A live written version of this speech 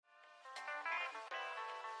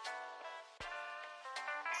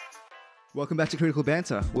Welcome back to Critical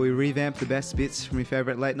Banter, where we revamp the best bits from your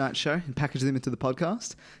favourite late night show and package them into the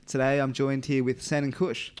podcast. Today I'm joined here with San and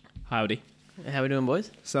Kush. Howdy. How we doing, boys?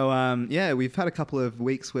 So, we've had a couple of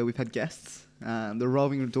weeks where we've had guests. The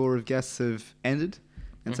revolving door of guests have ended,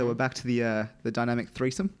 and so we're back to the dynamic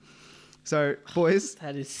threesome. So, boys...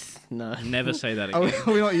 That is... No. Never say that again.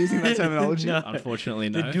 Are we not using that terminology? No. Unfortunately,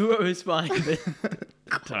 no. The duo is fine.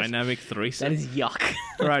 Dynamic threesome. That is yuck.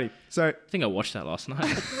 Alrighty, so... I think I watched that last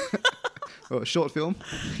night. Short film.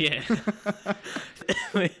 Yeah.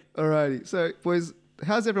 Alrighty, so, boys...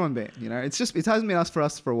 How's everyone been? You know, it hasn't been us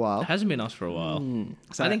for a while. It hasn't been us for a while.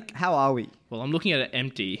 So I think, how are we? Well, I'm looking at an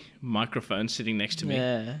empty microphone sitting next to me.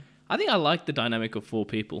 Yeah. I think I like the dynamic of four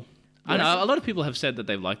people. I know a lot of people have said that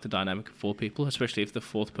they've liked the dynamic of four people, especially if the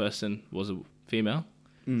fourth person was a female.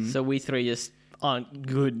 So we three just aren't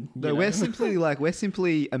good. No, we're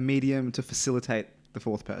simply a medium to facilitate the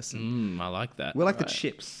fourth person. I like that. We're like the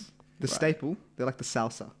chips, the staple. They're like the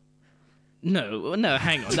salsa. No,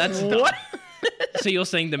 hang on. That's what? So you're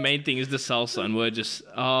saying the main thing is the salsa, and we're just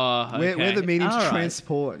okay. We're the medium to All right.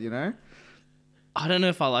 transport. You know. I don't know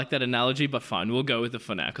if I like that analogy, but fine, we'll go with it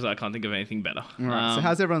for now because I can't think of anything better. All right. So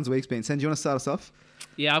how's everyone's week's been? Sen, do you want to start us off?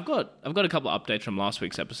 Yeah, I've got a couple of updates from last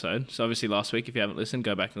week's episode. So obviously last week, if you haven't listened,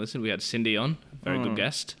 go back and listen. We had Cindy on, very good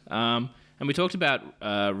guest, and we talked about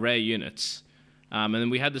rare units. And then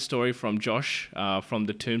we had the story from Josh from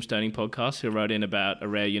the Tombstoning podcast, who wrote in about a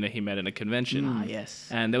rare unit he met in a convention. Ah, yes.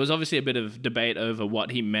 And there was obviously a bit of debate over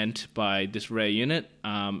what he meant by this rare unit.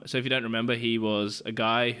 So if you don't remember, he was a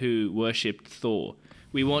guy who worshipped Thor.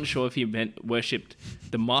 We weren't sure if he worshipped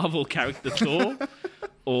the Marvel character Thor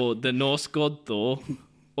or the Norse god Thor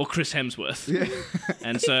or Chris Hemsworth. Yeah.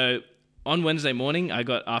 And so on Wednesday morning,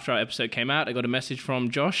 after our episode came out, I got a message from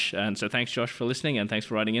Josh. And so thanks, Josh, for listening, and thanks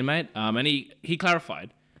for writing in, mate. And he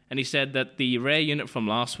clarified. And he said that the rare unit from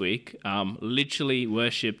last week literally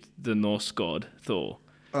worshipped the Norse god Thor.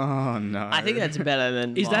 Oh, no. I think that's better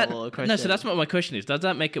than Marvel or Chris. No, so that's what my question is. Does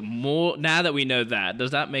that make it more, now that we know that,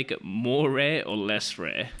 does that make it more rare or less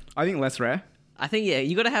rare? I think less rare. I think, yeah,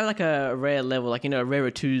 you got to have like a rare level, like, a rare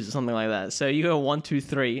twos or something like that. So you go 1, 2,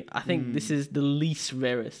 3. I think this is the least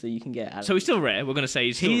rarest that you can get out of So he's still rare. We're going to say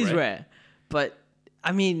he's still rare. He's rare. But,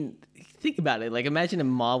 I mean, think about it. Like, imagine a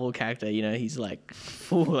Marvel character, he's like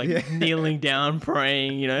full, kneeling down,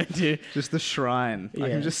 praying, to... Just the shrine. I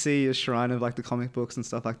can just see a shrine of like the comic books and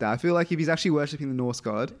stuff like that. I feel like if he's actually worshipping the Norse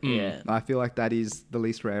god, I feel like that is the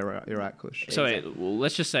least rare you're at, Kush. So wait, well,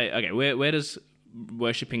 let's just say, okay, where does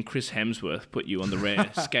worshipping Chris Hemsworth put you on the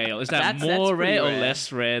rare scale? Is that more rare or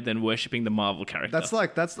less rare than worshipping the Marvel character? That's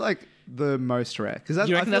like the most rare. Do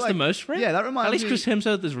you reckon that's the most rare? Yeah, that reminds me. At least Chris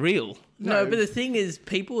Hemsworth is real. No, but the thing is,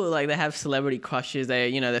 people they have celebrity crushes.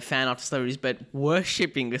 They're fan after celebrities, but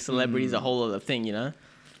worshipping the celebrity is a whole other thing.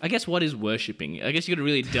 I guess what is worshipping? I guess you got to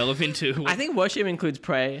really delve into. I think worship includes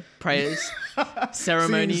prayers,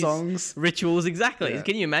 ceremonies, songs, rituals. Exactly. Yeah.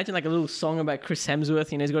 Can you imagine like a little song about Chris Hemsworth?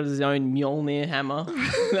 He's got his own Mjolnir hammer.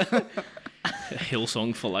 A hill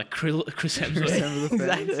song for like Chris Hemsworth.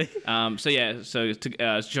 Exactly.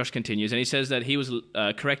 So Josh continues, and he says that he was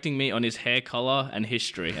correcting me on his hair color and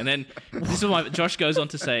history, and then this is why Josh goes on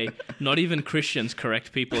to say, not even Christians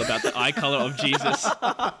correct people about the eye color of Jesus.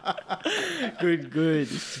 Good.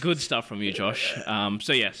 Good stuff from you, Josh.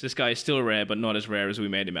 So yes, this guy is still rare, but not as rare as we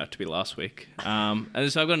made him out to be last week.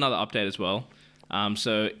 And so I've got another update as well.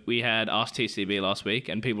 So we had Ask TCB last week,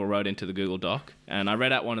 and people wrote into the Google Doc, and I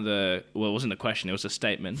read out it wasn't a question, it was a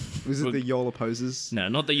statement. Was it the YOLA poses? No,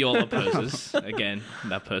 not the YOLA poses. Again,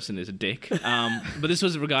 that person is a dick. But this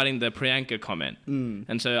was regarding the Priyanka comment.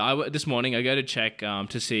 And so this morning I go to check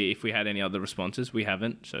to see if we had any other responses. We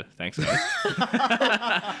haven't, so thanks guys.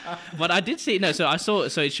 But I did see, so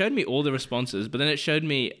it showed me all the responses, but then it showed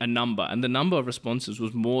me a number, and the number of responses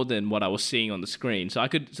was more than what I was seeing on the screen. So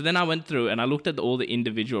then I went through and I looked at all the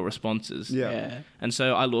individual responses. Yeah. And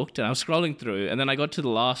so I looked and I was scrolling through, and then I got to the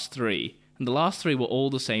last 3, and the last 3 were all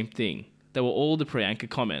the same thing. They were all the Priyanka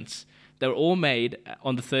comments. They were all made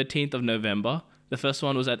on the 13th of November. The first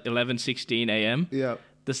one was at 11:16 a.m. Yeah.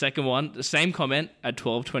 The second one, the same comment at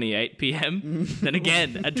 12:28 p.m. Then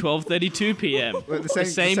again at 12:32 p.m. Wait, the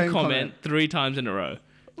same comment 3 times in a row.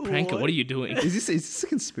 Priyanka, what are you doing? Is this a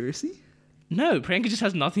conspiracy? No, Priyanka just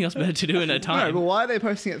has nothing else better to do in her time. No, but why are they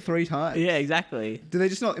posting it 3 times? Yeah, exactly. Do they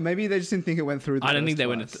just not? Maybe they just didn't think it went through. I don't think they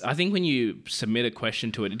went. I think when you submit a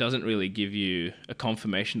question to it, it doesn't really give you a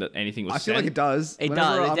confirmation that anything was I feel sent. like it does. It Whenever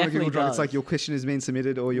does. It I'm on a definitely Google Drive, does. it's like your question has been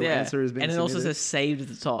submitted or your answer has been submitted. And it also says saved at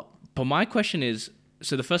the top. But my question is,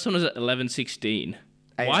 so the first one was at 11:16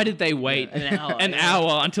 Why did they wait An hour, an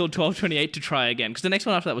hour until 12:28 to try again? Because the next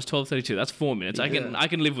one after that was 12:32. That's 4 minutes. I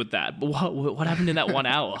can live with that. But what happened in that 1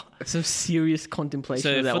 hour? Some serious contemplation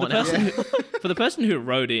So of that for the 1 hour. person for the person who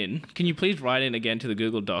wrote in, can you please write in again to the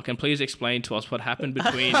Google Doc and please explain to us what happened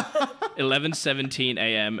between 11:17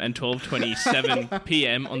 a.m. and 12:27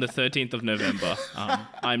 p.m. on the 13th of November?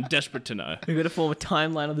 I'm desperate to know. We've got to form a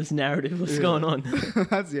timeline of this narrative. What's going on?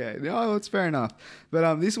 No, it's fair enough.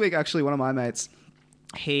 But this week, actually, one of my mates,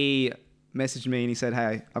 he messaged me and he said,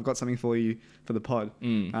 "Hey, I've got something for you for the pod."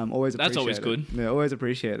 Always appreciate That's always it. good. Yeah, always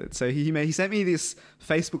appreciate it. So he sent me this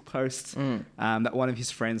Facebook post that one of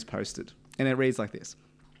his friends posted, and it reads like this: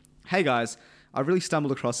 "Hey guys, I've really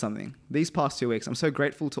stumbled across something. These past 2 weeks, I'm so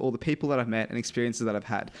grateful to all the people that I've met and experiences that I've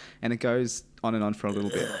had." And it goes on and on for a little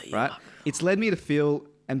bit, right? "It's led me to feel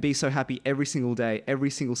and be so happy every single day, every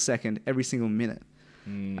single second, every single minute."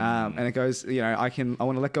 And it goes, I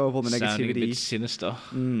want to let go of all the Sounding a negativity. bit sinister.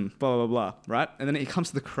 Blah blah blah. Right, and then it comes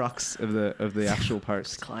to the crux of the actual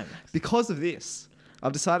post. Climax. Because of this,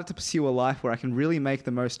 I've decided to pursue a life where I can really make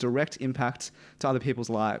the most direct impact to other people's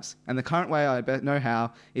lives, and the current way I know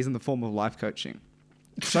how is in the form of life coaching.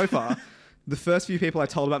 So far, the first few people I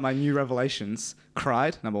told about my new revelations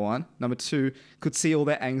cried. Number 1. Number 2, could see all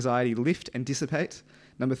their anxiety lift and dissipate.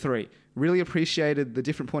 Number 3, really appreciated the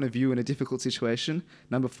different point of view in a difficult situation.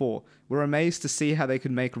 Number 4, were amazed to see how they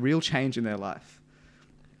could make real change in their life.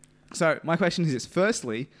 So my question is this.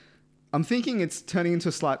 Firstly, I'm thinking it's turning into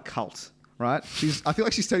a slight cult, right? I feel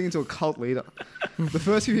like she's turning into a cult leader. The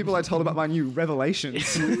first few people I told about my new revelations.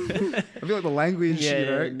 I feel like the language,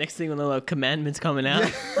 Yeah, next thing we know, commandments coming out.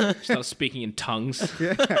 Start speaking in tongues.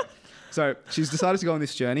 Yeah. So she's decided to go on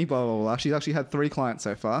this journey, blah, blah, blah. She's actually had 3 clients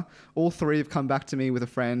so far. All 3 have come back to me with a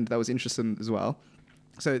friend that was interested as well.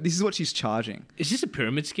 So this is what she's charging. Is this a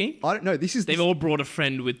pyramid scheme? I don't know. They've all brought a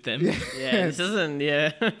friend with them. Yeah, this isn't,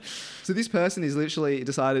 So this person is literally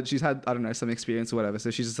decided, she's had, I don't know, some experience or whatever.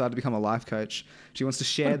 So she's decided to become a life coach. She wants to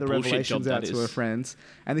share the revelations out to her friends.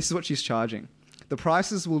 And this is what she's charging. The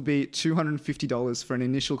prices will be $250 for an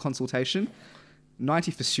initial consultation,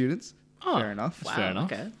 $90 for students. Oh, fair enough. Fair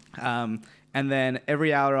enough. Okay. And then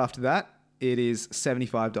every hour after that, it is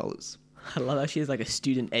 $75. I love how she has like a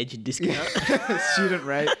student edge discount. Student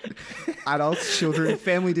rate, adults, children,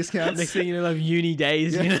 family discounts. Next thing you know, uni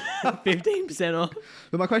days, 15% off.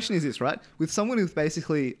 But my question is this, right? With someone who's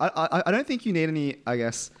basically, I don't think you need any, I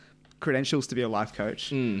guess, credentials to be a life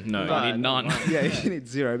coach. No, I need none. Yeah, you need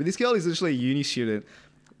 0. But this girl is literally a uni student,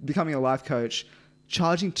 becoming a life coach,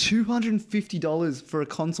 charging $250 for a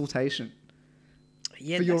consultation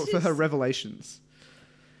Yeah, for her revelations.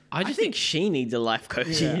 I I think she needs a life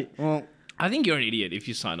coach. Yeah. Well, I think you're an idiot if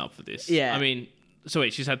you sign up for this. Yeah. I mean, so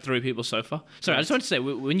wait, she's had 3 people so far? Sorry, I just wanted to say,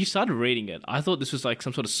 when you started reading it, I thought this was like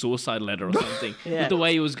some sort of suicide letter or something. Yeah. With the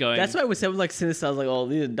way it was going. That's why we said like sinister. I was like, oh,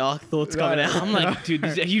 these are dark thoughts coming out. I'm like,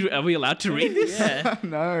 dude, are we allowed to read this? Yeah.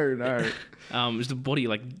 no. Is the body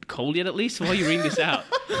like cold yet at least? Why are you reading this out?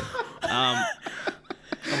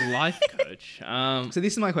 A life coach. So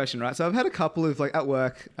this is my question, right? So I've had a couple of, like, at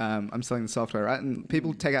work, I'm selling the software, right? And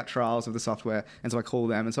people take out trials of the software, and so I call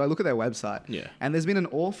them, and so I look at their website. Yeah. And there's been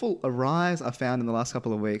a rise I've found in the last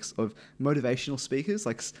couple of weeks of motivational speakers.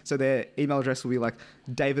 Like, so their email address will be like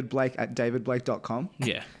davidblake@davidblake.com.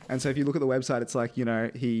 Yeah. And so if you look at the website, it's like,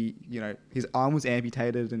 his arm was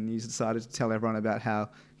amputated and he's decided to tell everyone about how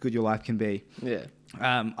good your life can be. Yeah.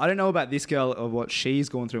 I don't know about this girl or what she's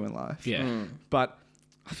gone through in life. Yeah. But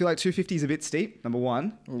I feel like 250 is a bit steep, number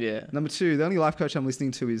 1. Yeah. Number 2, the only life coach I'm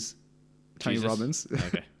listening to is Tony Jesus. Robbins.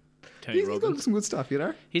 Okay. Tony He's Robbins. got some good stuff,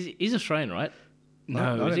 He's Australian, right? I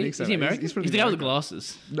No, don't is he? think so, Is he mate. American? He's from He's the guy with the America.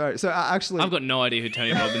 glasses. No, so actually... I've got no idea who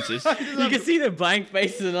Tony Robbins is. You can see the blank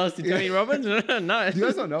faces and us to Tony Robbins. No. Do you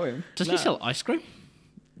guys not know him? Does he sell ice cream?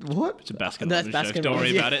 What? It's a Baskin That's Robbins joke. Baskin Don't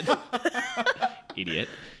worry Robbins, about it. Idiot.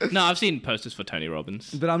 No, I've seen posters for Tony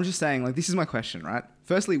Robbins. But I'm just saying, like, this is my question, right?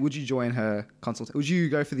 Firstly, would you join her consultation? Would you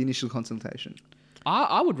go for the initial consultation?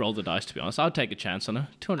 I would roll the dice, to be honest. I would take a chance on her.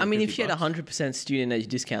 I mean, if she had $250. 100% student edge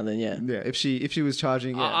discount, then yeah. Yeah, if she was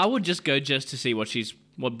charging... Yeah. I would just go just to see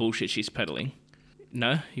what bullshit she's peddling.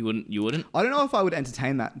 No, you wouldn't. You wouldn't. I don't know if I would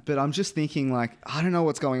entertain that, but I'm just thinking, like, I don't know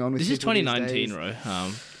what's going on with This is people these 2019, days.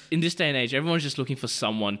 Ro. In this day and age, everyone's just looking for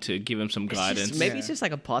someone to give them some guidance. Maybe it's just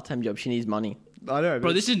like a part-time job. She needs money. I know, Bro,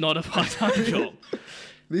 but this is not a part-time job.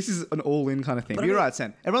 this is an all-in kind of thing. But I You're mean- right,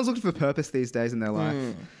 Sam. Everyone's looking for purpose these days in their life.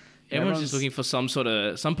 Everyone's just looking for some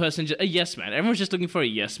person, a yes man. Everyone's just looking for a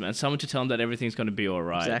yes man, someone to tell them that everything's going to be all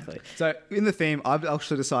right. Exactly. So in the theme, I've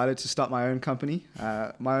actually decided to start my own company,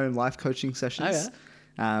 my own life coaching sessions.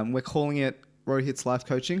 Oh, We're calling it Rohit's life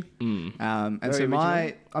coaching. And Very so original.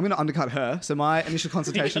 I'm going to undercut her. So my initial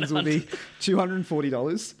consultations will be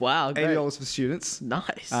 $240. Wow, great. $80 for students.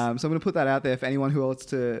 Nice. So I'm going to put that out there for anyone who wants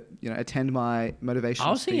to, attend my motivation.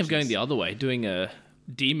 I was thinking of going the other way, doing a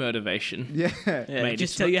demotivation. Yeah. yeah, mate,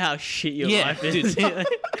 just it's tell not- you how shit your Yeah, life is.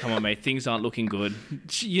 Come on, mate. Things aren't looking good.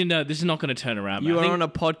 You know, this is not going to turn around. You mate. are I think, on a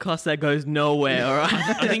podcast that goes nowhere, all right?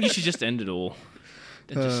 I think you should just end it all.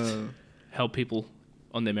 And just Uh, help people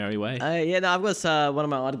on their merry way. Yeah, no, I've got one of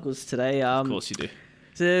my articles today. Of course you do.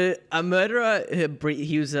 So a murderer,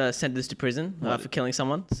 he was sentenced to prison for killing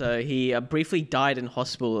someone. So he briefly died in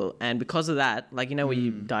hospital, and because of that, like when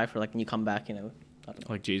you die for and you come back, I don't know.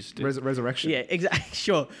 Like Jesus did. resurrection. Yeah, exactly.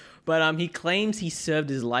 Sure. But he claims he served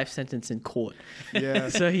his life sentence in court. Yeah.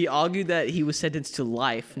 So he argued that he was sentenced to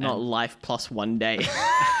life, not life plus 1 day.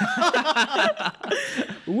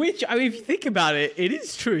 Which, I mean, if you think about it, it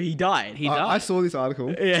is true. He died. He I died. saw this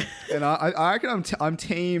article. Yeah. And I reckon I'm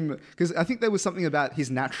team, because I think there was something about his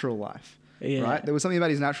natural life. Yeah. Right? There was something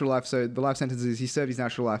about his natural life. So the life sentence is he served his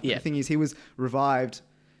natural life. But Yeah. the thing is, he was revived,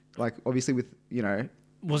 obviously with,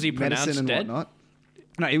 Was he medicine pronounced and dead? whatnot.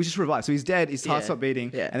 No, he was just revived. So he's dead. His heart Yeah. stopped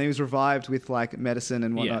beating. Yeah. And then he was revived with medicine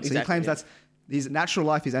and whatnot. So he exactly, claims yeah. that's his natural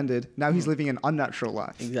life is ended. Now he's living an unnatural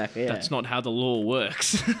life. Exactly. Yeah. That's not how the law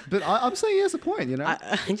works. But I'm saying he has a point,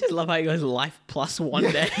 I just love how he goes life plus 1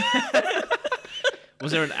 day.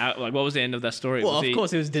 Was there what was the end of that story? Well, Was of he-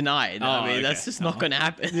 course it was denied. I Oh, mean, that's okay. just not going to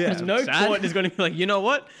happen. Yeah. No Sad. court is going to be like, you know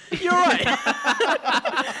what? You're right.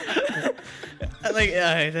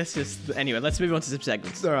 That's just... Anyway, let's move on to some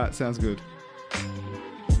segments. All right, sounds good.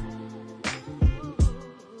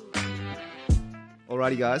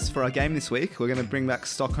 Alrighty, guys, for our game this week, we're going to bring back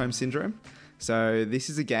Stockholm Syndrome. So this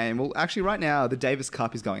is a game. Well, actually, right now, the Davis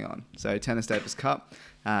Cup is going on. So Tennis Davis Cup.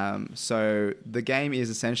 So the game is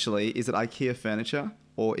essentially, is it IKEA furniture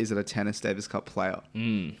or is it a Tennis Davis Cup player?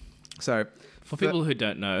 So For people who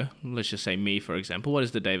don't know, let's just say me, for example, what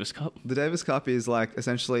is the Davis Cup? the Davis Cup is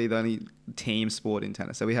essentially the only team sport in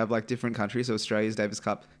tennis. So we have different countries. So Australia's Davis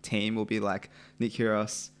Cup team will be Nick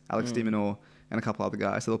Kyrgios, Alex de Minaur, and a couple other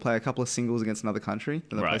guys. So they'll play a couple of singles against another country.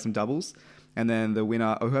 Then they'll play Right. some doubles. And then the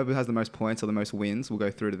winner, or whoever has the most points or the most wins, will go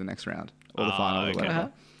through to the next round or the final or okay. whatever. Uh-huh.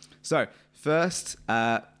 So first,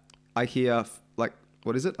 IKEA,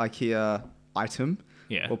 what is it? IKEA item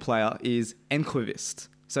Yeah. or player is Enquivist.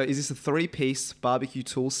 So is this a 3-piece barbecue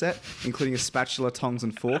tool set, including a spatula, tongs,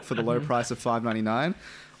 and fork for the low price of $5.99?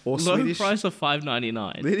 Or Low Swedish... price of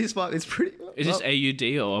 $5.99. It is it's pretty... Is this AUD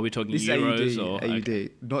or are we talking this is euros AUD, or AUD,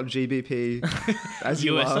 not GBP, as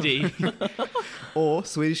you love. USD? Or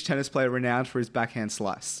Swedish tennis player renowned for his backhand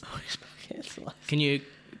slice. Can you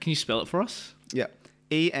spell it for us? Yeah.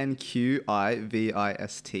 Enquivist.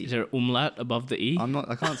 Is there an umlaut above the E?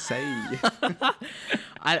 I can't say.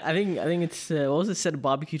 I think it's... what was it? Set of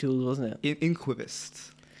barbecue tools, wasn't it?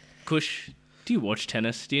 Inquivist. Kush, do you watch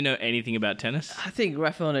tennis? Do you know anything about tennis? I think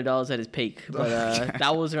Rafael Nadal's at his peak, but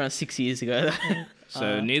that was around 6 years ago.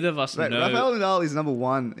 So neither of us Wait, know. Rafael Nadal is number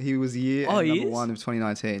one. He was year Oh, he number is? one of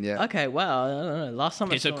 2019. Yeah. Okay, wow. I don't know. Last time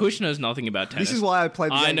I Okay, so saw Kush knows nothing about tennis. This is why I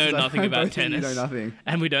played the game. I know 'cause nothing about both of you tennis. know nothing.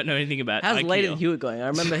 And we don't know anything about How's IKEA. Leighton Hewitt going? I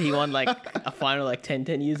remember he won a final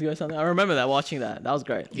 10 years ago or something. I remember that, watching that. That was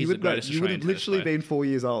great. He's You the would, greatest you would have Australian tennis literally player. been 4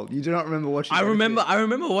 years old. You do not remember watching. I anything.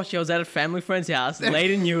 remember watching. I was at a family friend's house.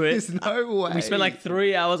 Leighton Hewitt. There's no way. We spent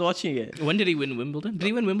 3 hours watching it. When did he win Wimbledon? Did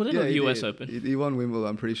he win Wimbledon or the he US did. Open? He won Wimbledon.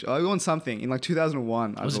 I'm pretty sure. Oh, he won something in 2001.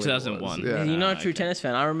 Was it 2001? Yeah. You're not a true okay. tennis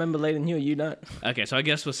fan. I remember Leighton Hewitt. You don't. Okay, so I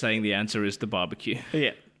guess we're saying the answer is the barbecue.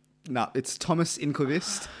 Yeah. No, it's Thomas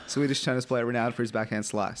Inquivist, Swedish tennis player renowned for his backhand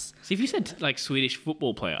slice. See, if you said Swedish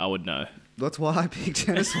football player, I would know. That's why I picked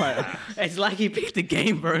tennis player. It's like he picked the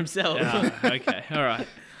game for himself. Okay, all right.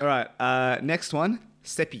 All right, next one,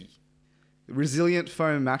 Seppi. Resilient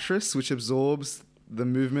foam mattress which absorbs the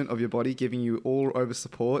movement of your body, giving you all-over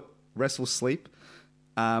support, restful sleep.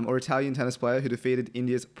 Or Italian tennis player who defeated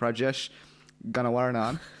India's Prajesh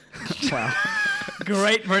Ganawaranan. Wow.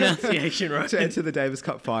 Great pronunciation, right? To enter the Davis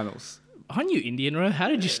Cup finals. Aren't you Indian, Ro? How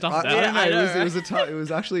did you stuff I that? don't know. I know, It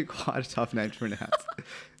was actually quite a tough name to pronounce.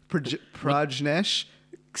 Prajnesh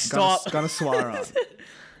Stop. Ganaswara.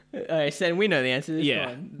 All right, Sen, we know the answer. This Yeah,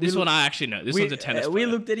 one. this one I actually know. This one's a tennis player. We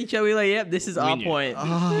looked at each other. We were like, yep, this is our knew. point.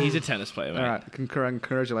 He's a tennis player, mate. All right,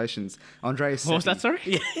 congratulations, Andreas. What was that, sorry?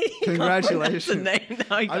 Yeah, you can't Congratulations. pronounce the name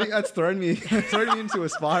now. I think that's thrown me into a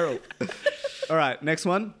spiral. All right, next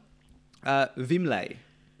one. Vimle.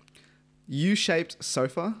 U-shaped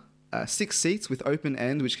sofa 6 seats with open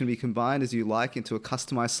end, which can be combined as you like into a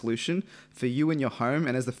customized solution for you and your home.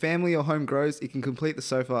 And as the family or home grows, it can complete the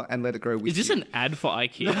sofa and let it grow with you. Is this an ad for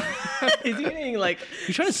IKEA? Is he getting like?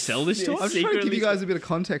 You trying to sell this to I'm us? just trying to give you guys a bit of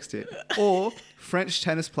context here. Or French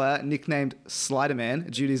tennis player nicknamed Sliderman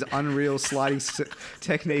due to his unreal sliding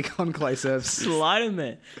technique on clay surfaces. Slider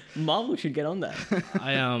man. Marvel should get on that.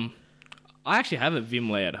 I actually have a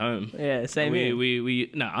Vimlay at home. Yeah, same here.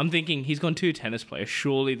 No, I'm thinking he's gone to tennis player.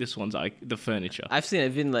 Surely this one's like the furniture. I've seen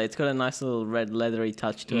it, Vinlay. It's got a nice little red leathery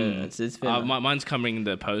touch to it. It's very nice. Mine's coming in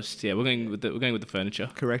the post. Yeah, we're going with the furniture.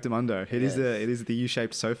 Correctamundo. It is the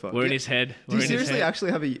U-shaped sofa. We're in his head. Do you seriously actually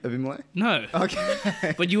have a Vimlay? No.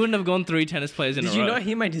 Okay. But you wouldn't have gone 3 tennis players in a row. Did you not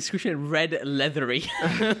hear my description? Red leathery.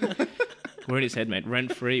 We're in his head, mate.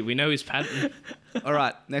 Rent free. We know his pattern. All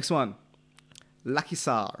right, next one.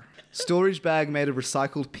 Lakisar. Storage bag made of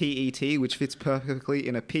recycled PET, which fits perfectly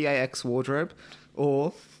in a PAX wardrobe.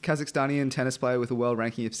 Or Kazakhstani tennis player with a world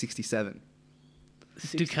ranking of 67.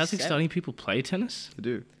 Do Kazakhstani people play tennis? They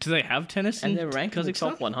do. Do they have tennis And in they're ranked in the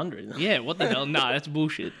Kazakhstan? top 100. Yeah, what the hell? Nah, that's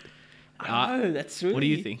bullshit. Oh, that's really... What do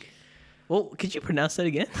you think? Well, could you pronounce that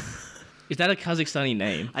again? Is that a Kazakhstani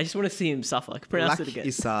name? I just want to see him suffer. Pronounce it again.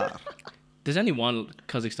 Lakisar. There's only one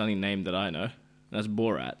Kazakhstani name that I know. And that's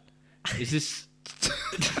Borat. Is this...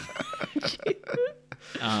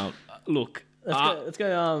 Look. Let's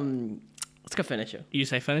go furniture. You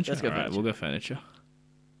say furniture? Let's go All right, furniture. we'll go furniture.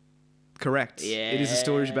 Correct. Yeah. It is a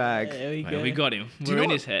storage bag. There we Right, go. we got him. Do you We're know in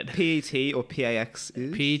what his head. PET or PAX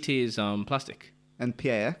is? PET is plastic. And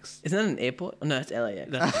PAX? Isn't that an airport? Oh, no, it's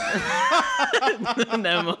LAX.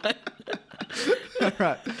 Never mind. All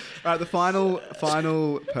right. The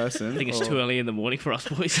final person. I think it's too early in the morning for us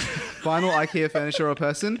boys. Final IKEA furniture or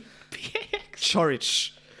person.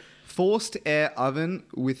 Chorich. Forced air oven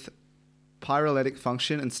with pyrolytic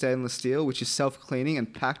function and stainless steel, which is self-cleaning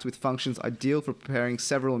and packed with functions ideal for preparing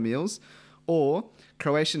several meals. Or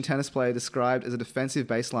Croatian tennis player described as a defensive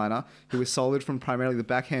baseliner who is solid from primarily the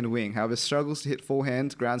backhand wing, however struggles to hit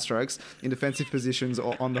forehand ground strokes in defensive positions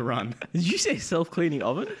or on the run. Did you say self-cleaning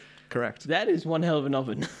oven? Correct. That is one hell of an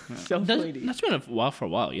oven. Self-cleaning. That's been a while for a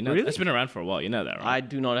while, you know. Really? That's been around for a while, you know that, right? I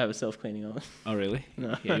do not have a self-cleaning oven. Oh, really?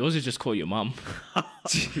 No. Yeah, yours is just call your mum.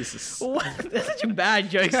 Jesus. What? That's such a bad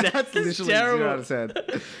joke. That's Literally 0 terrible. out of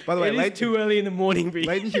 10. By the way, It is too early in the morning, B.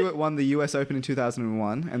 Leighton Hewitt won the US Open in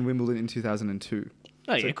 2001 and Wimbledon in 2002.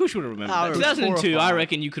 Oh, yeah, of course you would have remembered. I that. remember. 2002, 4 or I 5.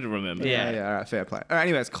 reckon you could have remembered. Yeah. All right, fair play. All right,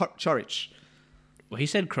 anyways, Chorich. Well, he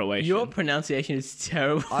said Croatian. Your pronunciation is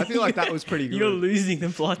terrible. I feel like that was pretty good. You're losing the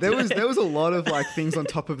plot. There was today. a lot of like things on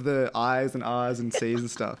top of the I's and R's and C's and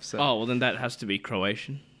stuff. So Oh, well, then that has to be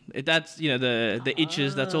Croatian. That's, you know, the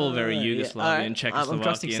itches, that's all very yeah. Yugoslavian, Alright, Czechoslovakian. I'm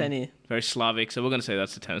trusting Seni. Very Slavic, so we're going to say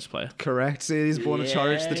that's the tennis player. correct. It is Borna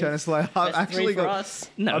Chorich, the tennis player. I've That's actually 3 for got. us.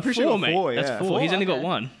 No, I'm pretty sure 4, you got mate. 4, That's yeah. 4. 4, He's only got okay.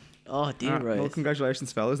 1. Oh, dear, All right, well, Rose.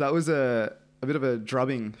 congratulations, fellas. That was a bit of a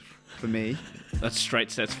drubbing for me. That's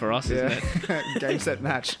straight sets for us, isn't it? Yeah, game set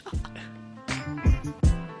match.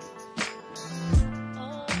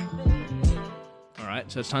 All right,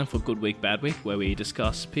 so it's time for Good Week, Bad Week, where we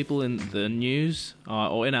discuss people in the news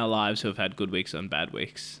or in our lives who have had good weeks and bad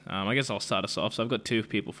weeks. I guess I'll start us off. So I've got 2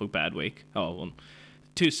 people for bad week. Oh, well,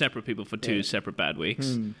 2 separate people for 2 separate bad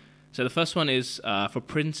weeks. So the first one is for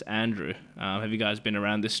Prince Andrew. Have you guys been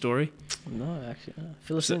around this story? No, actually.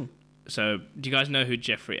 Fill us in. So do you guys know who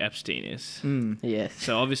Jeffrey Epstein is? Yes.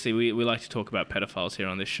 So obviously we like to talk about pedophiles here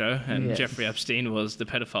on this show, and Yes. Jeffrey Epstein was the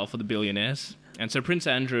pedophile for the billionaires. And so Prince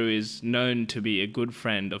Andrew is known to be a good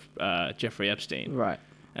friend of Jeffrey Epstein. Right.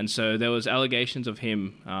 And so there was allegations of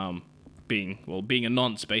him being a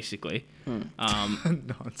nonce, basically.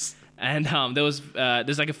 Nonce. And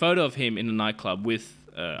there's like a photo of him in a nightclub with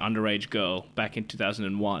an underage girl back in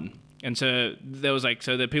 2001. And so there was like,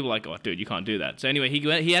 so the people were like, oh, dude, you can't do that. So anyway,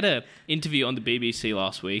 he had a interview on the BBC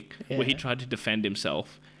last week where he tried to defend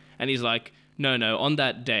himself. And he's like, no, on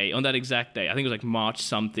that exact day, I think it was like March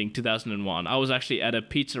something, 2001, I was actually at a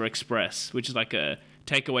Pizza Express, which is like a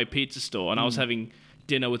takeaway pizza store. And I was having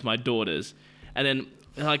dinner with my daughters. And then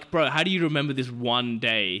like, bro, how do you remember this one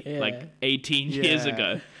day, like 18 years Yeah.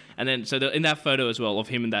 ago? And then, so in that photo as well of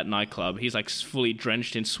him in that nightclub, he's like fully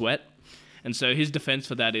drenched in sweat. And so his defense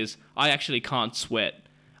for that is, I actually can't sweat.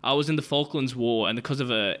 I was in the Falklands War, and because of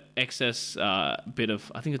a excess bit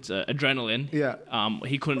of, I think it's adrenaline,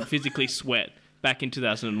 he couldn't physically sweat back in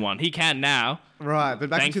 2001. He can now, Right, but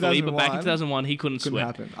back in thankfully, 2001. but back in 2001 he couldn't sweat.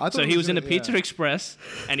 happen. I thought So it he was was in a gonna- Pizza yeah. Express,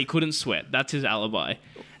 and he couldn't sweat. That's his alibi.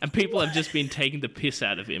 And people have just been taking the piss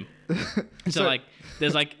out of him. So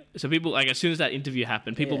people, like, as soon as that interview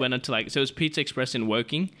happened, people went into, like, so it was Pizza Express in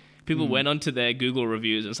Woking, People went onto their Google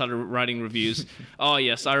reviews and started writing reviews. Oh,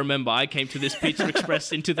 yes, I remember. I came to this Pizza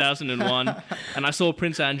Express in 2001 and I saw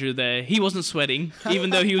Prince Andrew there. He wasn't sweating.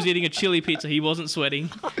 Even though he was eating a chili pizza, he wasn't sweating.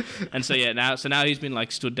 And so, yeah, now he's been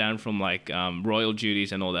like stood down from like royal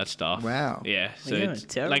duties and all that stuff. Wow. Yeah. So Yeah, it's,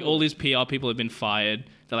 terrible. like all these PR people have been fired.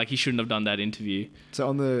 They're like, he shouldn't have done that interview. So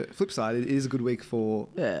on the flip side, it is a good week for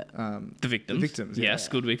Yeah. The victims. The victims, yeah. Yes,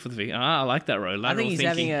 good week for the victims. I like that, Ro. I think he's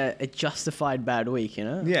thinking. having a justified bad week, you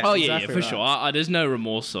know? Yeah. Oh, yeah, exactly for right. sure. There's no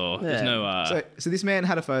remorse or there's Yeah. no... So this man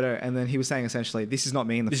had a photo, and then he was saying essentially, "This is not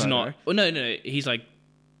me in the this is photo." not... Oh, no. He's like...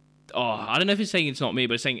 Oh, I don't know if he's saying it's not me,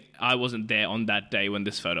 but he's saying I wasn't there on that day when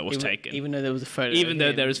this photo was taken. Even though there was a photo. Even of though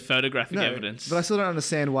him. there is photographic No, evidence. but I still don't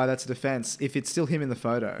understand why that's a defense if it's still him in the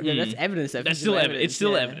photo. Yeah, that's evidence. That's still evidence. It's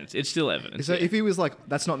still evidence. It's still evidence. So yeah. if he was like,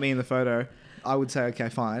 "That's not me in the photo," I would say, "Okay,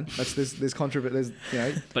 fine." There's controversy.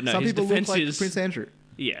 There's But no, some his people look defense like is- Prince Andrew.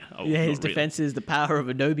 Yeah. Oh, Yeah, his not really. defense is the power of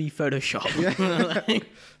Adobe Photoshop.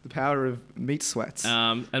 The power of meat sweats.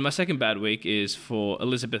 And my second bad week is for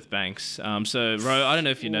Elizabeth Banks. So, Ro, I don't know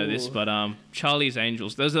if you know this, but Charlie's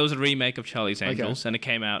Angels. There was a remake of Charlie's Angels, and it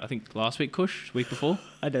came out, I think, last week, Kush, week before.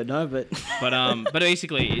 I don't know, but But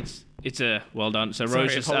basically, it's a well done. So Sorry,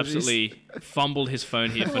 Rose just apologies. absolutely fumbled his phone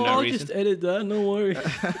here for no I'll reason. just edit that. No worry.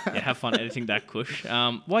 Yeah, have fun editing that, Kush.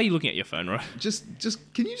 Why are you looking at your phone, Ro? just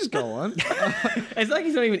can you just go on? It's like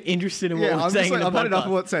he's not even interested in what Yeah, we're I'm saying just like, in the I've had enough podcast.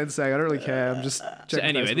 of what Sen's saying. I don't really care. I'm just So checking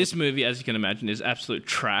anyway, Facebook. this movie, as you can imagine, is absolute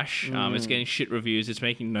trash. It's getting shit reviews. It's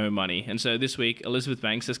making no money. And so this week, Elizabeth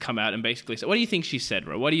Banks has come out and basically said, "What do you think she said,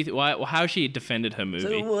 Ro? What do you how she defended her movie?"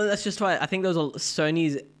 So, well, that's just right. I think there was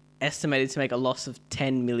Sony's estimated to make a loss of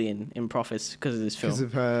 10 million in profits because of this film. because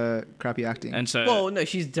of her crappy acting. And so, Well, no,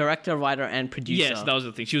 she's director, writer, and producer. yes, that was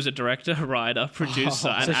the thing. She was a director, writer, producer,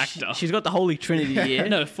 and So actor. she's got the holy trinity here.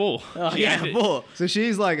 No, 4. Oh, She yeah, acted- 4. So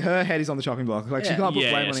she's like, her head is on the chopping block. Like, she Yeah. can't put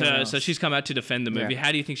Yeah, blame on anyone so else. she's come out to defend the movie. Yeah.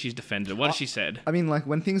 How do you think she's defended it? What has she said? I mean, like,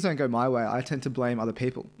 when things don't go my way, I tend to blame other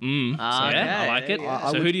people. So, yeah, I Okay, like it. yeah.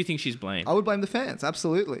 I So would- who do you think she's blamed? I would blame the fans,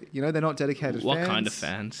 absolutely. You know, they're not dedicated What fans. kind of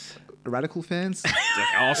fans? Radical fans. Like,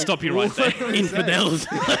 I'll stop you right there. Infidels.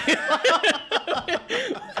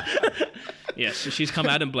 Yes, so she's come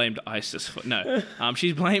out and blamed ISIS.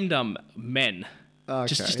 She's blamed men. Okay,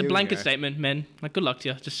 Just here a we blanket go. statement, men. Like, good luck to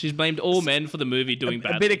you. Just she's blamed all men for the movie doing A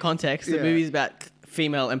badly. bit of context. The Yeah. movie's about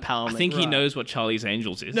female empowerment. I think he Right. knows what Charlie's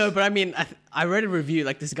Angels is. No, but I mean, I read a review,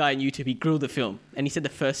 like this guy on YouTube, he grilled the film, and he said the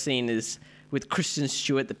first scene is with Kristen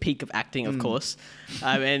Stewart, the peak of acting, of course.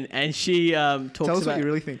 And she talks Tell us about... what you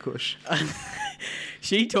really think, Kush.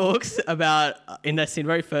 She talks about, in that scene,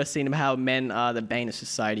 very first scene, about how men are the bane of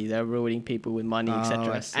society. They're ruining people with money, Oh, I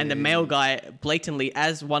etc. And the see. male guy, blatantly,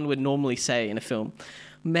 as one would normally say in a film,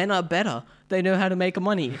 men are better. They know how to make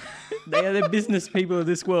money. They are the business people of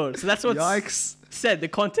this world. So that's what's Yikes. said, the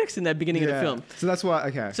context in the beginning of the Yeah. film. So that's why,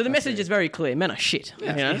 okay. So the I message see. is very clear. Men are shit.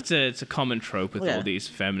 You know? It's a common trope with Yeah. all these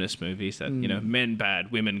feminist movies that men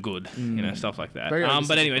bad, women good, stuff like that. Very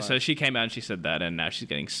But anyway, oversimplified. so she came out and she said that, and now she's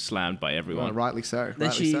getting slammed by everyone. Well, rightly so. Then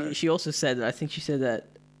rightly she also said, I think she said that,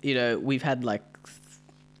 we've had like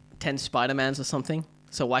 10 Spider-Mans or something.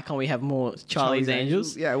 So why can't we have more Charlie's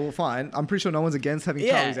Angels? Yeah, well, fine. I'm pretty sure no one's against having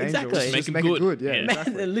Yeah, Charlie's exactly. Angels. Just Just make make it it good. Yeah, good. Yeah.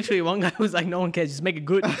 exactly. Literally, one guy was like, "No one cares, just make it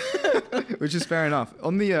good." Which is fair enough.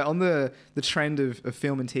 On the trend of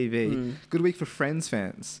film and TV, good week for Friends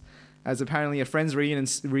fans, as apparently a Friends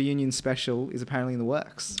reunion special is apparently in the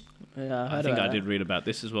works. Yeah, I think I did read about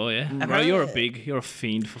this as well. Yeah, bro, Apparently- you're a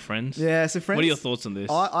fiend for Friends. Yeah, so Friends. What are your thoughts on this?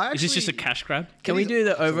 I Is this just a actually- cash grab? Can we do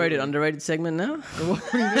the overrated, Absolutely. underrated segment now? What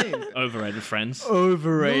do you mean? Overrated Friends.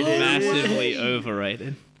 Overrated. Massively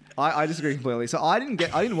overrated. I disagree completely. So I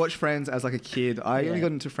didn't watch Friends as like a kid. I only Yeah.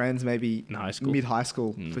 got into Friends maybe In high school. mid high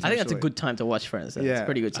school. I think that's a potentially. good time to watch Friends. That's Yeah. a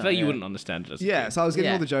pretty good I time. feel like you yeah. wouldn't understand it as a Yeah, kid. so I was getting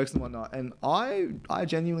Yeah. all the jokes and whatnot, and I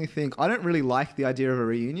genuinely think I don't really like the idea of a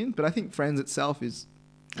reunion, but I think Friends itself is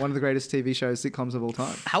one of the greatest TV shows, sitcoms of all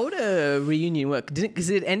time. How would a reunion work? Because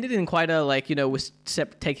it ended in quite a with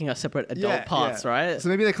taking our separate adult paths, right? So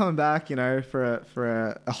maybe they're coming back,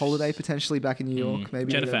 for a holiday potentially back in New York.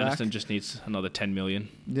 Maybe Jennifer they're back. Aniston just needs another 10 million.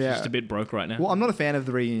 Yeah. She's just a bit broke right now. Well, I'm not a fan of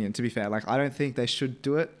the reunion, to be fair. Like, I don't think they should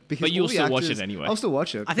do it because But you'll all the still watch actors- it anyway. I'll still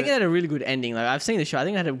watch it. I think it had a really good ending. Like I've seen the show. I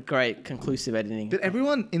think it had a great conclusive ending. But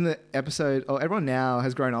everyone in the episode, everyone now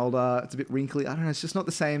has grown older. It's a bit wrinkly. I don't know. It's just not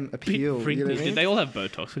the same appeal. You know what I mean? They all have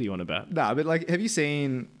Botox. What do you want about? Nah, but like, have you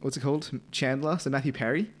seen what's it called? Chandler. So Matthew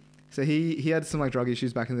Perry. So he had some like drug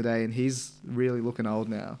issues back in the day, and he's really looking old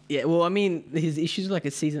now. Yeah, well, I mean, his issues like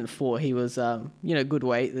in season 4, he was, good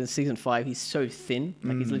weight. Then season 5, he's so thin,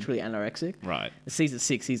 like he's literally anorexic. Right. In season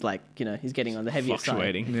 6, he's like, he's getting on the heavier side.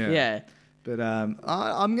 Fluctuating. Yeah. Yeah. But I'm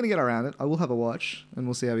going to get around it. I will have a watch, and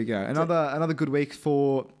we'll see how we go. Another good week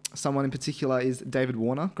for someone in particular is David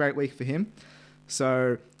Warner. Great week for him.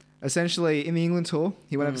 So, essentially, in the England tour,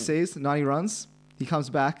 he went overseas, 90 runs. He comes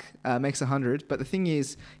back, makes 100. But the thing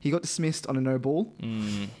is, he got dismissed on a no ball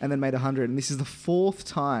and then made 100. And this is the 4th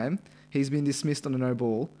time he's been dismissed on a no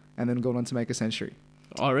ball and then gone on to make a century.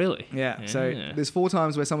 Oh, really? Yeah. So there's 4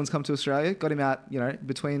 times where someone's come to Australia, got him out,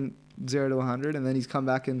 between 0 to 100, and then he's come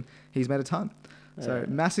back and he's made a ton. So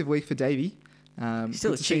massive week for Davey.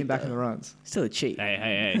 Still a cheat back in the runs. Still a cheat.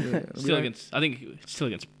 Hey. Yeah. I think still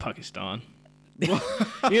against Pakistan.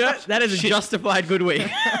 That is a justified good week.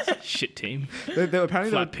 Shit team. They were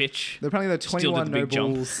apparently Flat pitch. They're apparently 21 no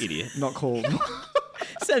balls idiot. not called.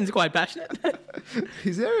 Sounds quite passionate.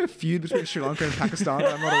 Is there a feud between Sri Lanka and Pakistan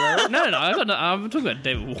that I'm not aware of? No. I'm talking about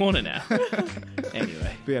David Warner now.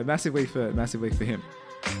 Anyway. But yeah, massive week for him.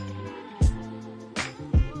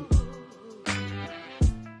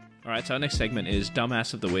 All right, so our next segment is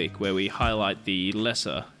Dumbass of the Week, where we highlight the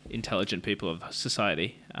lesser intelligent people of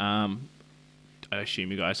society. I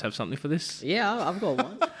assume you guys have something for this? Yeah, I've got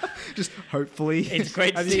one. Just hopefully. It's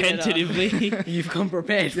great to see Tentatively. you've come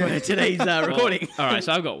prepared for today's recording. All right,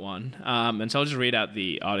 so I've got one. And so I'll just read out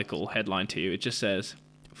the article headline to you. It just says,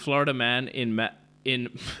 Florida man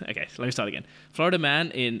okay, so let me start again. Florida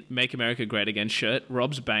man in Make America Great Again shirt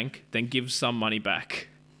robs bank, then gives some money back.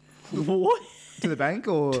 What? To the bank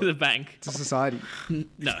or To the bank. to society?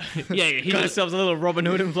 No. Yeah. He Got ourselves a little Robin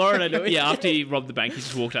Hood in Florida, do we? Yeah, after he robbed the bank, he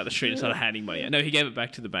just walked out the street and started handing money out. No, he gave it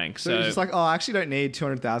back to the bank. So he's just like, I actually don't need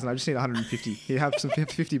 200,000. I just need 150. He have some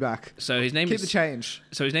 50 back. So his name Keep is the change.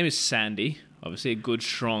 So his name is Sandy. Obviously, a good,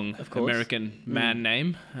 strong Of course. American man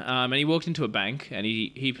name. And he walked into a bank and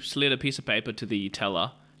he slid a piece of paper to the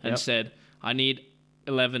teller and said, "I need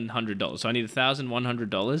 $1,100. So I need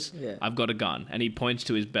 $1,100. Yeah. I've got a gun." And he points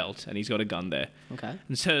to his belt and he's got a gun there. Okay.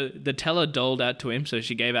 And so the teller doled out to him. So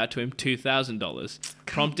she gave out to him $2,000,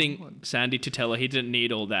 prompting Sandy to tell her he didn't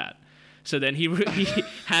need all that. So then he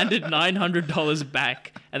handed $900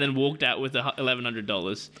 back and then walked out with the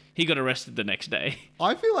 $1,100. He got arrested the next day.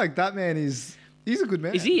 I feel like that man he's a good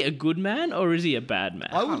man. Is he a good man or is he a bad man?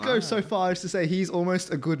 I would go so far as to say he's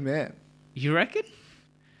almost a good man. You reckon?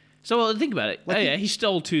 So well, think about it. He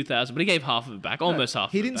stole 2,000, but he gave half of it back, almost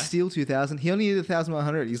half. He of it didn't back. steal 2,000. He only needed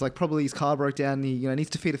 1,100. He's like probably his car broke down. And he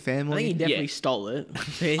needs to feed a family. I think he definitely Yeah. stole it.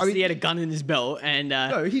 He had a gun in his belt, and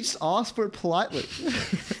No, he just asked for it politely.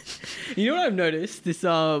 you know what I've noticed? This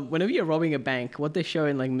whenever you're robbing a bank, what they show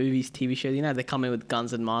in like movies, TV shows, they come in with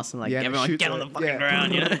guns and masks and like and everyone shoot get on the fucking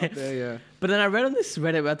ground, Yeah. But then I read on this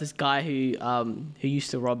Reddit about this guy who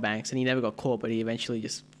used to rob banks and he never got caught, but he eventually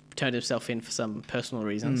just turned himself in for some personal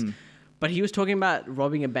reasons. But he was talking about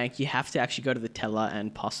robbing a bank. You have to actually go to the teller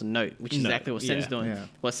and pass a note, which is exactly what Sen's doing. Yeah.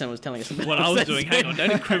 What Sen was telling us about. What I was doing. Hang on,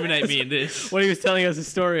 don't incriminate me in this. What he was telling us a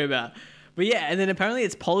story about. But yeah, and then apparently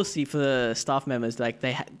it's policy for the staff members. Like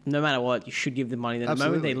no matter what, you should give them money. Then the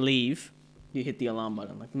moment they leave, you hit the alarm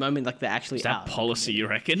button. Like the moment they're actually Is that out. policy, you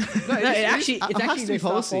reckon? No, it's it actually has to be their staff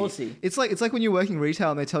policy. policy. It's like when you're working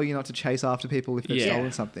retail and they tell you not to chase after people if they've Yeah.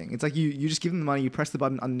 stolen something. It's like you just give them the money, you press the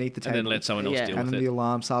button underneath the table, And then let someone else Yeah. deal and with then it.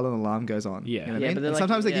 the silent alarm goes on. Yeah. You know what Yeah, I mean? but they're And like-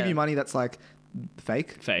 sometimes they give yeah. you money that's like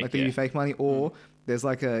fake. Fake, Like they give you fake money, or there's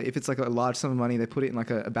like if it's like a large sum of money, they put it in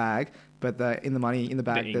like a bag, but in the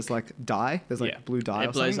bag ink. there's like dye. There's like Yeah. blue dye It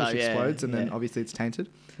or something blows up, which yeah, explodes, and then yeah. obviously it's tainted.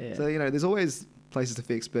 Yeah. So there's always places to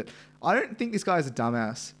fix, but I don't think this guy's a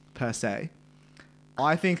dumbass per se.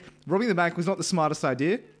 I think robbing the bank was not the smartest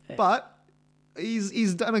idea, but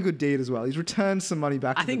he's done a good deed as well. He's returned some money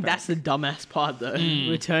back. I to think the bank. that's the dumbass part though.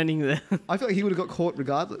 Returning the. I feel like he would have got caught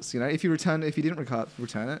regardless. If he didn't return it, he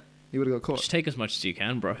would have got caught. Just take as much as you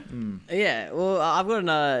can, bro. Yeah, well, I've got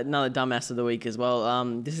another dumbass of the week as well.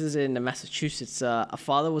 This is in Massachusetts. A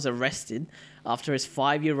father was arrested after his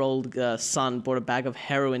 5-year-old son brought a bag of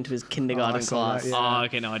heroin to his kindergarten saw that, class. yeah. Oh,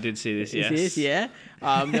 okay, no, I did see this, Is yes. this, yeah?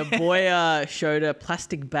 The boy showed a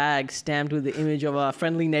plastic bag stamped with the image of a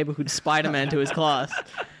friendly neighborhood Spider-Man to his class.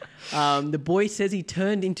 The boy says he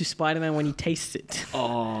turned into Spider-Man when he tastes it.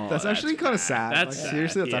 Oh, That's actually kind of sad. That's Like, sad,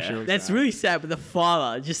 seriously, that's yeah. actually really That's sad. really sad, but the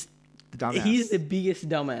father just... The dumbass. He's the biggest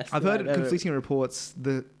dumbass. I've that heard ever- conflicting reports.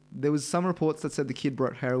 There was some reports that said the kid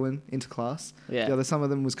brought heroin into class. Yeah. Some of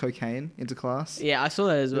them was cocaine into class. Yeah, I saw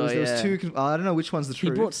that as well. There was two. I don't know which one's the He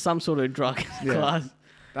truth. brought some sort of drug into Yeah. class.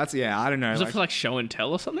 I don't know. Was it for like show and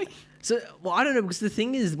tell or something? So, well, I don't know, because the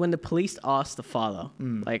thing is, when the police asked the father,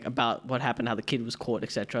 Hmm. like, about what happened, how the kid was caught,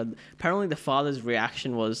 etc., apparently the father's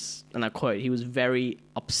reaction was, and I quote, he was very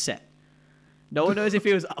upset. No one knows if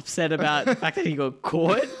he was upset about the fact that he got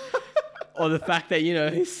caught, or the fact that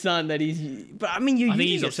his son that he's. But I mean, I think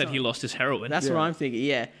he's upset he lost his heroin. That's what I'm thinking.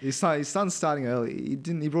 Yeah. His son's starting early.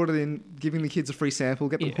 He brought it in, giving the kids a free sample,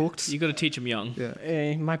 get them hooked. You got to teach them young.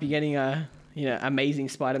 Yeah. He might be getting a Amazing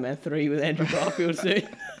Spider-Man 3 with Andrew Garfield soon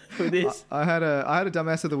with this. I had a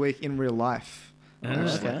dumbass of the week in real life.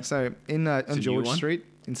 Okay. So on George one? Street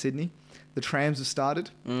in Sydney, the trams have started.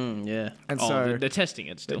 Yeah. And Oh, so they're testing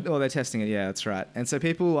it still. they're testing it. Yeah, that's right. And so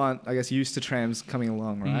people aren't, I guess, used to trams coming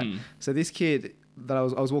along, right? So this kid that I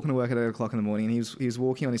was walking to work at 8 o'clock in the morning, and he was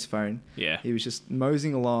walking on his phone. Yeah. He was just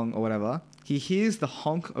moseying along or whatever. He hears the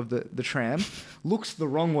honk of the tram, looks the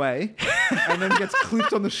wrong way, and then gets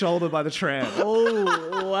clipped on the shoulder by the tram.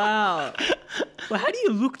 Oh, wow. Well, how do you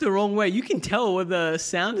look the wrong way? You can tell where the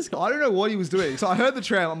sound is coming. I don't know what he was doing. So I heard the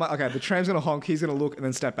tram. I'm like, okay, the tram's going to honk. He's going to look and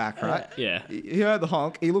then step back, right? Yeah. He heard the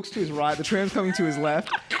honk. He looks to his right. The tram's coming to his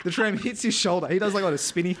left. The tram hits his shoulder. He does like a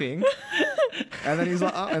spinny thing. And then he's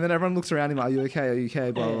like, oh, and then everyone looks around him like, are you okay? Are you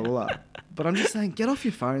okay? Blah, blah, blah. But I'm just saying, get off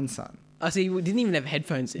your phone, son. Oh, so he didn't even have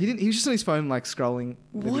headphones in. He was just on his phone, like scrolling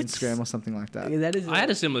with What? Instagram or something like that. Yeah, that is. I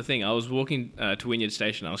had a similar thing. I was walking to Wynyard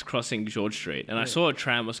Station. I was crossing George Street, and I saw a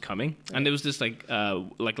tram was coming, and there was this like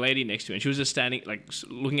lady next to me, and she was just standing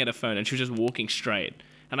looking at her phone, and she was just walking straight,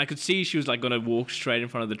 and I could see she was like going to walk straight in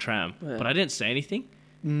front of the tram, but I didn't say anything.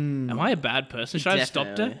 Am I a bad person? Should I have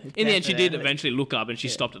stopped her? Definitely. In the end, she did Definitely. eventually look up, and she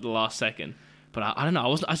stopped at the last second. But I don't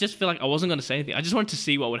know. I just feel like I wasn't going to say anything. I just wanted to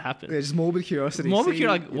see what would happen. Yeah, just morbid curiosity. Morbid See,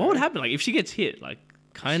 curiosity, you like, know. what would happen? Like, if she gets hit, like,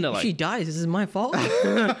 kind of If like... she dies, this is my fault.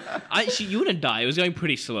 you wouldn't die. It was going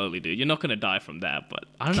pretty slowly, dude. You're not going to die from that. But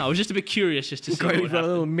I don't know. I was just a bit curious just to see what We've would got a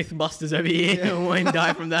happen. little Mythbusters over here. I won't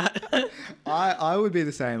die from that. I would be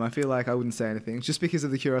the same. I feel like I wouldn't say anything just because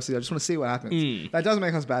of the curiosity. I just want to see what happens. That doesn't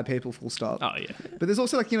make us bad people, full stop. Oh, yeah. But there's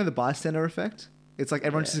also like, the bystander effect. It's like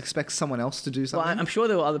everyone just expects someone else to do Well, something. I'm sure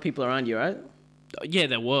there were other people around you, right? Yeah,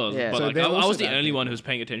 there was. Yeah. But So like, they're I also was the bad only people. one who was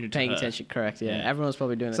paying attention to Paying her. attention, correct? Yeah. Yeah. Everyone was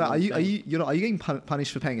probably doing that. So are you getting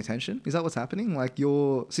punished for paying attention? Is that what's happening? Like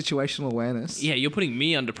your situational awareness? Yeah, you're putting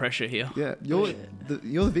me under pressure here. Yeah, you're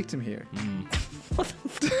the victim here.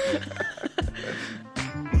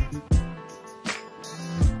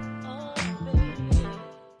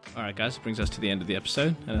 All right, guys, brings us to the end of the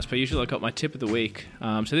episode. And as per usual, I got my tip of the week.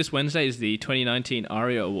 So this Wednesday is the 2019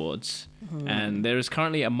 ARIA Awards. And there is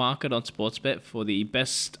currently a market on Sportsbet for the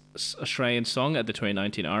best Australian song at the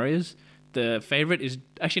 2019 ARIAs. The favourite is...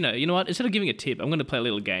 Actually, no, you know what? Instead of giving a tip, I'm going to play a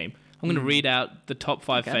little game. I'm going to read out the top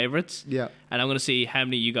 5 favourites. Yeah. And I'm going to see how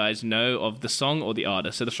many you guys know of the song or the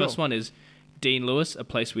artist. So the first one is Dean Lewis, A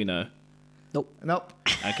Place We Know. Nope.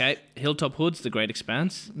 Okay. Hilltop Hoods, The Great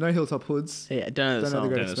Expanse. No Hilltop Hoods. Yeah, don't know the Don't know the song.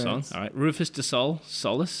 Great Don't know the song. Expanse. All right. Rufus Du Sol,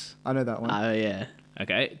 Solace. I know that one. Oh, yeah.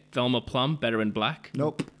 Okay. Thelma Plum, Better in Black.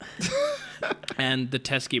 Nope. And the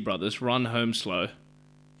Teskey Brothers, Run Home Slow.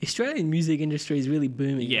 Australian music industry is really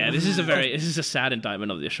booming. Yeah, this is a sad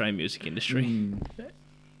indictment of the Australian music industry.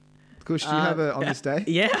 Kush, do you have it on this day?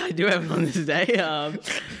 Yeah, I do have it on this day.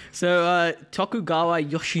 So Tokugawa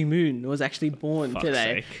Yoshimune was actually born Fuck's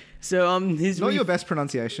today. sake. So his Not your best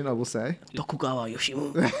pronunciation, I will say. Tokugawa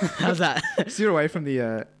Yoshimune. How's that? Steer away from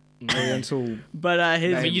the Oriental. But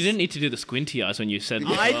his I mean, you didn't need to do the squinty eyes when you said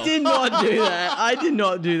that. I did not do that. I did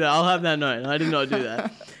not do that. I'll have that known. I did not do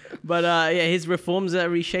that. But yeah, his reforms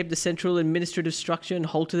reshaped the central administrative structure and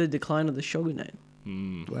halted the decline of the shogunate.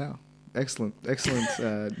 Wow. Excellent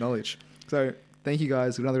knowledge. So thank you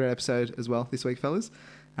guys. Another great episode as well this week, fellas.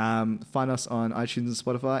 Find us on iTunes and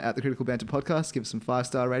Spotify at the Critical Banter Podcast. Give us some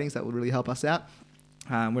 5-star ratings. That will really help us out.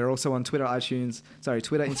 We're also on Twitter,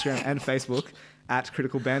 Instagram, and Facebook at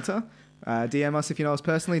Critical Banter. DM us if you know us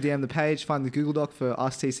personally. DM the page. Find the Google Doc for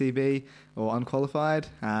Ask TCB or Unqualified.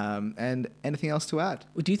 And anything else to add?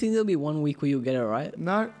 Do you think there'll be 1 week where you'll get it right?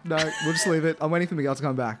 No. We'll just leave it. I'm waiting for Miguel to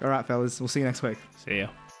come back. All right, fellas. We'll see you next week. See ya.